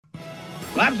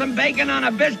Slap some bacon on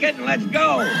a biscuit and let's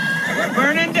go. We're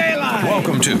burning daylight.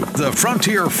 Welcome to the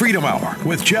Frontier Freedom Hour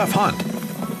with Jeff Hunt.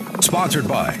 Sponsored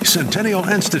by Centennial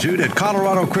Institute at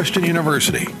Colorado Christian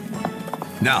University.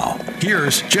 Now,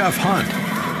 here's Jeff Hunt.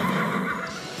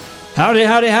 Howdy,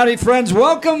 howdy, howdy, friends.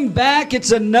 Welcome back.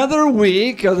 It's another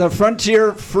week of the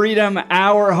Frontier Freedom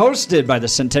Hour hosted by the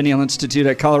Centennial Institute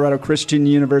at Colorado Christian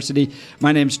University.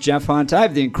 My name's Jeff Hunt. I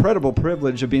have the incredible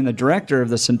privilege of being the director of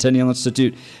the Centennial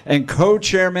Institute and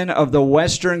co-chairman of the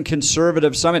Western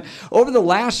Conservative Summit. Over the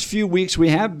last few weeks, we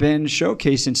have been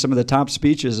showcasing some of the top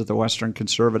speeches at the Western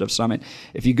Conservative Summit.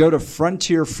 If you go to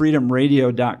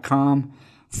frontierfreedomradio.com,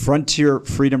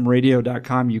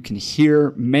 frontierfreedomradio.com. You can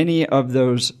hear many of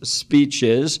those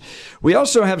speeches. We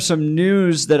also have some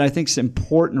news that I think is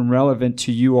important and relevant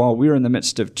to you all. We are in the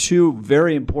midst of two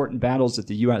very important battles at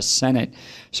the U.S. Senate.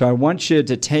 So I want you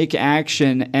to take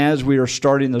action as we are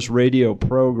starting this radio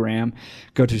program.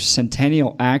 Go to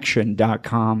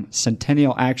centennialaction.com,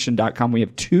 centennialaction.com. We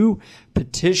have two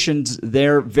petitions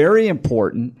there, very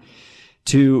important,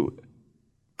 to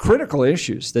critical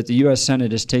issues that the U.S.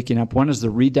 Senate is taking up. One is the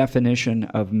redefinition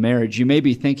of marriage. You may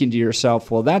be thinking to yourself,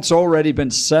 well, that's already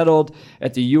been settled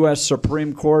at the U.S.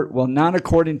 Supreme Court. Well, not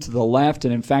according to the left.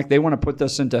 And in fact, they want to put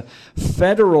this into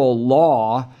federal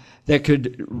law that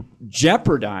could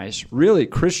jeopardize, really,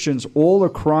 Christians all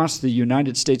across the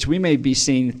United States. We may be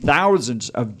seeing thousands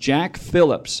of Jack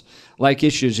Phillips-like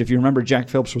issues. If you remember, Jack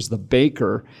Phillips was the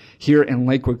baker here in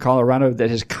Lakewood, Colorado,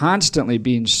 that is constantly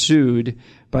being sued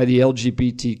by the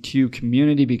LGBTQ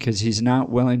community because he's not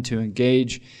willing to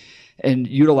engage and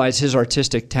utilize his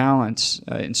artistic talents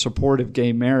in support of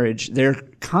gay marriage. They're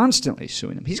constantly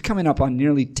suing him. He's coming up on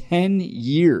nearly 10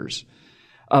 years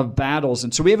of battles.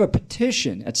 And so we have a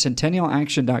petition at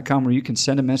centennialaction.com where you can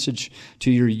send a message to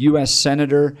your U.S.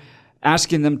 Senator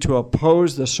asking them to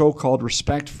oppose the so-called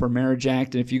Respect for Marriage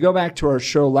Act. And if you go back to our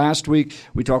show last week,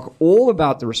 we talk all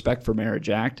about the Respect for Marriage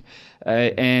Act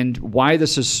and why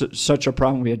this is such a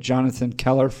problem. We had Jonathan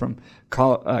Keller from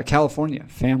California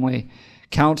Family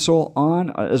Council on,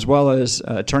 as well as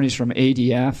attorneys from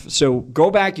ADF. So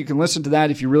go back. You can listen to that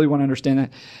if you really want to understand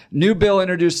that. New bill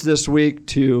introduced this week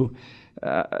to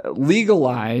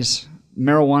legalize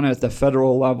marijuana at the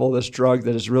federal level, this drug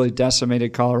that has really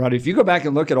decimated Colorado. If you go back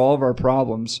and look at all of our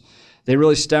problems, they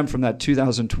really stem from that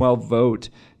 2012 vote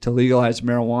to legalize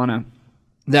marijuana.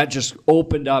 That just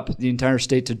opened up the entire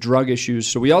state to drug issues.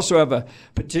 So we also have a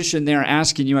petition there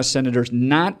asking U.S. senators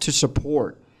not to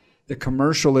support the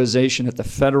commercialization at the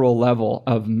federal level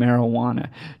of marijuana.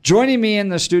 Joining me in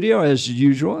the studio, as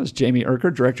usual, is Jamie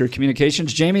Erker, Director of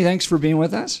Communications. Jamie, thanks for being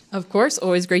with us. Of course.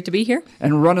 Always great to be here.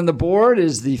 And running the board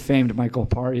is the famed Michael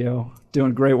Pario,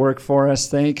 doing great work for us.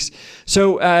 Thanks.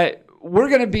 So we're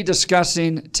going to be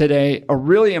discussing today a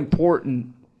really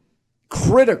important,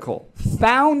 critical,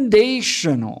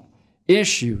 foundational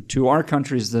issue to our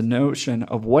country is the notion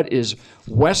of what is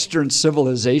Western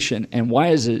civilization and why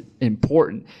is it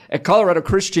important. At Colorado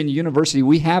Christian University,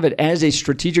 we have it as a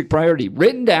strategic priority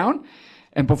written down.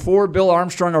 And before Bill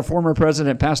Armstrong, our former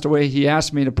president, passed away, he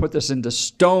asked me to put this into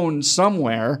stone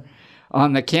somewhere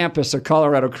on the campus of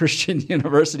Colorado Christian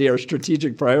University, our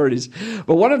strategic priorities.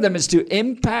 But one of them is to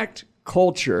impact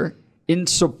culture in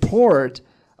support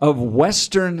of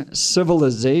Western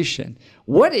civilization.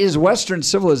 What is Western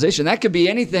civilization? That could be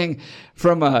anything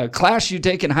from a class you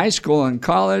take in high school and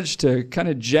college to kind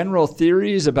of general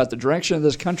theories about the direction of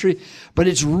this country. But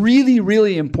it's really,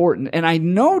 really important. And I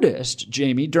noticed,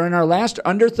 Jamie, during our last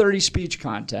under 30 speech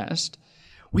contest,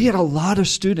 we had a lot of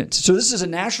students. So this is a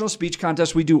national speech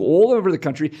contest we do all over the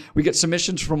country. We get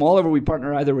submissions from all over. We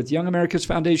partner either with Young America's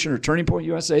Foundation or Turning Point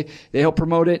USA. They help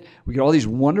promote it. We get all these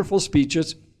wonderful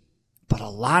speeches. But a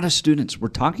lot of students were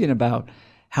talking about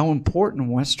how important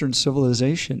Western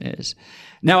civilization is.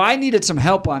 Now, I needed some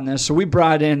help on this, so we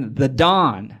brought in the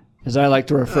Don, as I like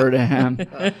to refer to him,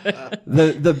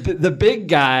 the big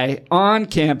guy on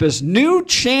campus, new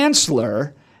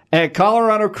Chancellor at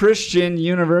Colorado Christian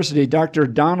University, Dr.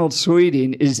 Donald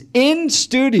Sweeting, is in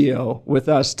studio with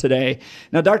us today.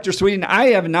 Now, Dr. Sweeting, I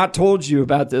have not told you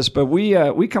about this, but we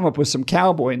come up with some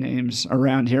cowboy names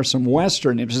around here, some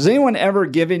Western names. Has anyone ever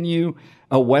given you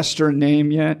a Western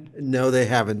name yet? No, they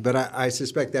haven't, but I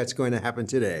suspect that's going to happen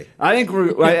today. I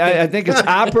think it's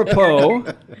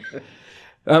apropos.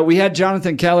 We had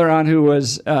Jonathan Keller on, who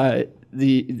is the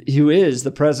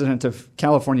president of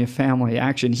California Family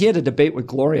Action. He had a debate with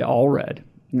Gloria Allred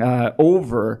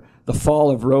over the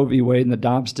fall of Roe v. Wade and the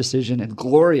Dobbs decision. And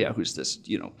Gloria, who's this,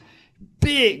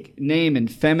 big name in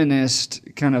feminist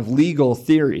kind of legal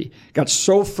theory, got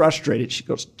so frustrated. She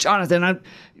goes, Jonathan,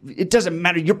 it doesn't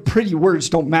matter. Your pretty words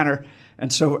don't matter.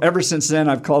 And so ever since then,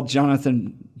 I've called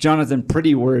Jonathan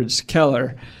Pretty Words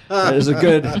Keller. Is a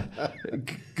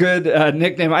good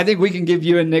nickname. I think we can give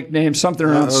you a nickname, something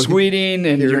around Sweeting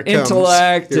and your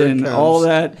intellect and all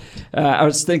that. I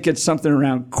was thinking something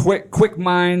around quick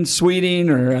mind Sweeting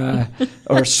or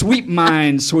sweet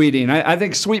mind Sweeting. I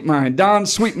think sweet mind. Don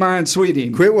Sweet Mind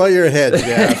Sweeting. Quit while you're ahead,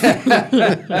 Jeff.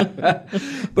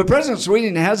 But President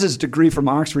Sweeting has his degree from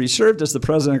Oxford. He served as the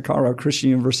president of Colorado Christian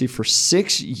University for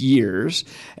 6 years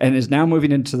and is now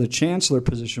moving into the chancellor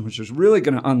position, which is really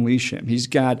going to unleash him. He's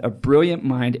got a brilliant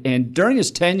mind. And during his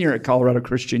tenure at Colorado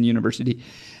Christian University,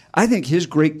 I think his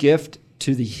great gift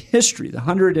to the history, the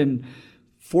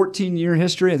 114-year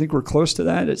history, I think we're close to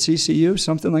that at CCU,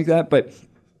 something like that. But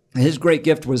his great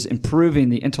gift was improving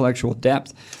the intellectual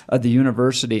depth of the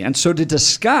university. And so to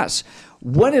discuss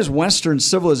what is Western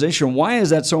civilization, why is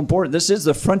that so important? This is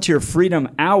the Frontier Freedom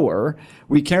Hour.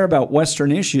 We care about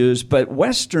Western issues, but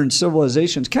Western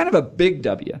civilization is kind of a big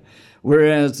W,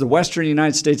 whereas the Western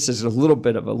United States is a little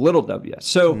bit of a little w.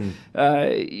 So,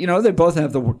 they both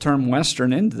have the term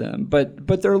Western in them,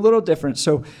 but they're a little different.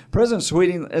 So President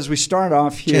Sweeting, as we start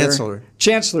off here.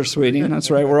 Chancellor Sweeting, that's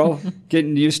right. We're all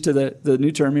getting used to the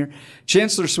new term here.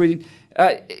 Chancellor Sweeting,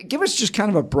 give us just kind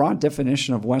of a broad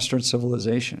definition of Western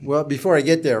civilization. Well, before I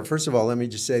get there, first of all, let me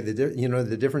just say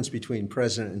the difference between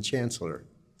president and chancellor.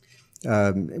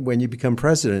 When you become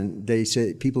president,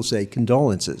 people say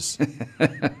condolences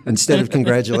instead of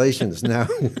congratulations now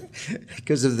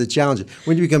because of the challenges.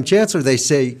 When you become chancellor, they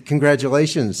say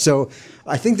congratulations. So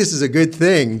I think this is a good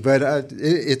thing, but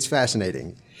it's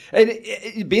fascinating.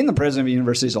 And being the president of a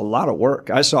university is a lot of work.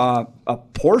 I saw a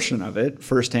portion of it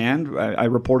firsthand. I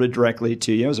reported directly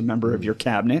to you as a member of your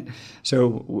cabinet.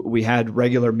 So we had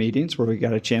regular meetings where we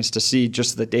got a chance to see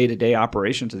just the day-to-day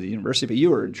operations of the university. But you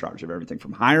were in charge of everything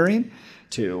from hiring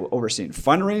to overseeing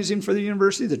fundraising for the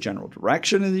university, the general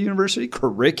direction of the university,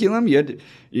 curriculum.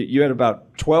 You had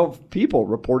about 12 people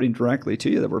reporting directly to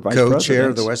you that were vice presidents. Co-chair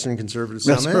of the Western Conservative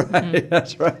Summit.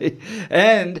 That's right.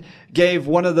 And gave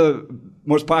one of the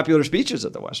most popular speeches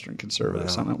at the Western Conservative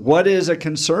Summit. What is a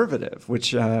conservative?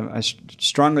 Which I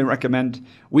strongly recommend.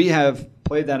 We have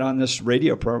played that on this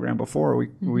radio program before.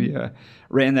 We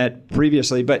ran that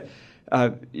previously. But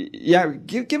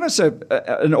give us an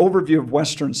overview of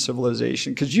Western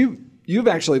civilization, because you've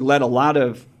actually led a lot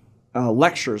of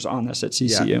lectures on this at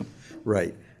CCU. Yeah,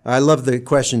 right. I love the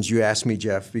questions you asked me,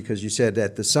 Jeff, because you said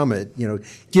at the summit,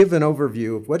 give an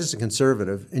overview of what is a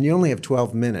conservative, and you only have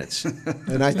 12 minutes.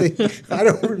 And I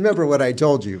don't remember what I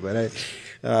told you, but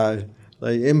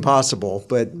impossible.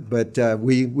 But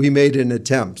we made an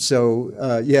attempt. So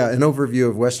an overview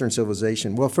of Western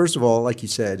civilization. Well, first of all, like you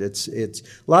said, it's a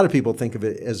lot of people think of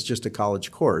it as just a college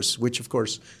course, which of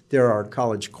course there are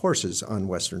college courses on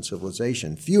Western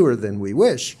civilization, fewer than we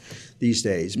wish these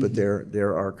days, but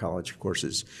there are college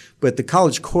courses. But the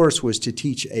college course was to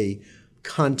teach a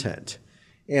content.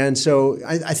 And so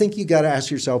I think you got to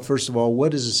ask yourself, first of all,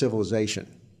 what is a civilization?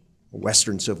 A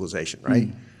Western civilization, right?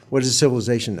 What is a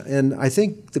civilization? And I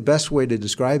think the best way to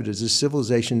describe it is a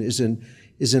civilization is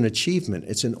an achievement.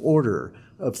 It's an order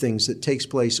of things that takes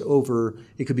place over,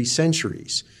 it could be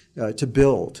centuries to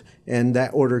build. And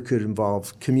that order could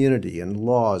involve community and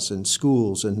laws and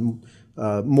schools and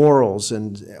morals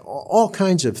and all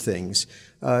kinds of things.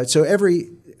 So every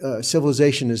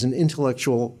civilization is an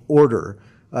intellectual order,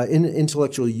 an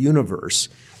intellectual universe,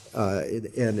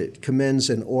 and it commends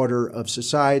an order of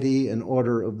society, an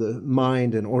order of the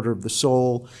mind, an order of the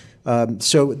soul.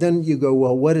 So then you go,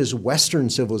 well, what is Western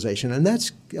civilization? And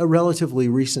that's a relatively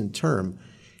recent term.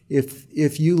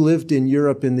 If you lived in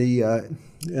Europe in the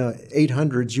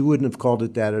 800s, you wouldn't have called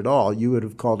it that at all. You would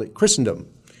have called it Christendom.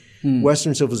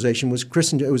 Western civilization was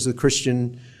Christendom. It was the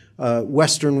Christian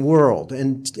Western world.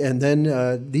 And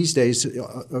then these days,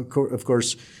 of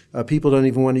course, people don't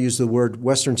even want to use the word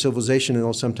Western civilization, and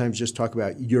they'll sometimes just talk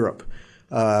about Europe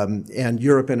and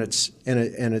Europe and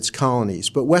its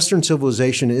colonies. But Western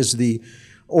civilization is the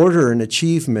order and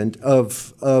achievement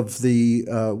of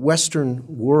the Western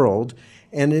world.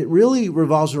 And it really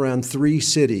revolves around three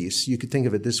cities. You could think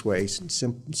of it this way,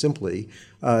 simply.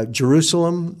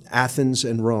 Jerusalem, Athens,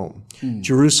 and Rome.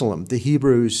 Jerusalem, the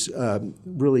Hebrews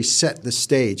really set the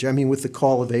stage. I mean, with the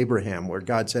call of Abraham, where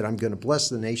God said, I'm going to bless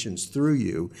the nations through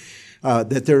you,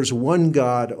 that there's one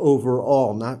God over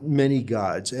all, not many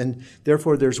gods. And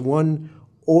therefore, there's one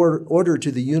order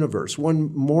to the universe,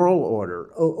 one moral order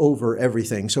over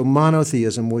everything. So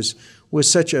monotheism was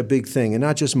such a big thing, and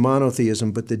not just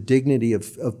monotheism, but the dignity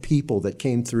of people that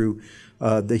came through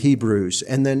the Hebrews.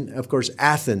 And then, of course,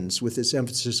 Athens with its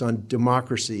emphasis on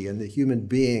democracy and the human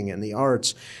being and the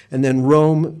arts. And then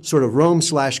Rome, sort of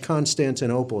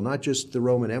Rome/Constantinople, not just the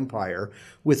Roman Empire,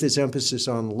 with its emphasis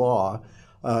on law,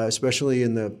 especially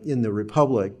in the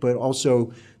Republic, but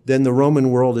also then the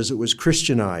Roman world as it was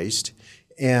Christianized.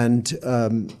 And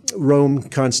Rome,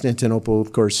 Constantinople,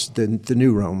 of course, the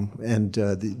new Rome, and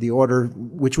the order,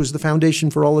 which was the foundation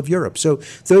for all of Europe. So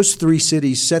those three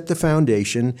cities set the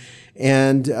foundation,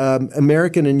 and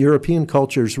American and European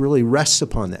cultures really rests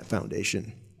upon that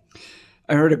foundation.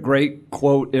 I heard a great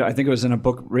quote, I think it was in a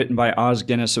book written by Os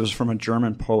Guinness. It was from a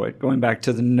German poet, going back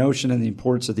to the notion and the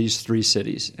importance of these three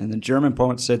cities. And the German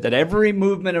poet said that every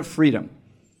movement of freedom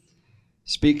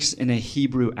speaks in a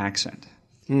Hebrew accent.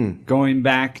 Going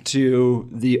back to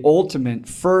the ultimate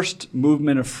first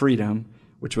movement of freedom,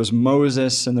 which was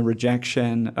Moses and the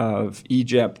rejection of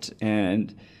Egypt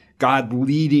and God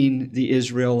leading the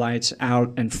Israelites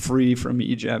out and free from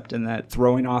Egypt, and that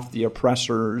throwing off the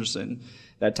oppressors and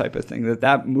that type of thing,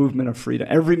 that movement of freedom,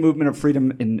 every movement of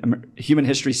freedom in human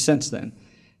history since then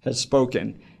has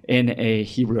spoken in a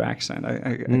Hebrew accent.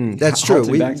 That's true.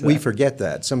 We forget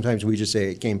that. Sometimes we just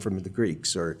say it came from the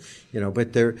Greeks,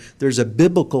 but there's a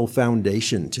biblical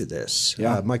foundation to this.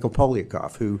 Yeah. Michael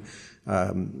Poliakoff, who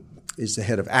is the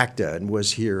head of ACTA and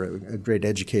was here, a great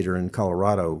educator in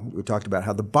Colorado, who talked about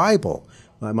how the Bible,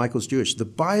 Michael's Jewish, the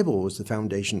Bible was the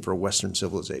foundation for Western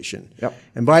civilization. Yep.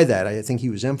 And by that, I think he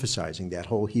was emphasizing that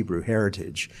whole Hebrew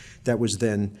heritage that was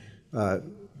then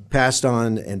passed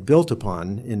on and built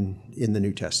upon in the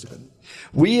New Testament.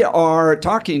 We are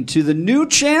talking to the new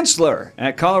Chancellor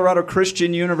at Colorado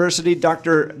Christian University,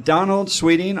 Dr. Donald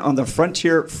Sweeting, on the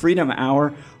Frontier Freedom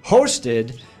Hour,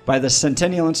 hosted by the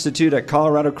Centennial Institute at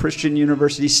Colorado Christian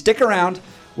University. Stick around.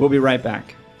 We'll be right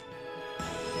back.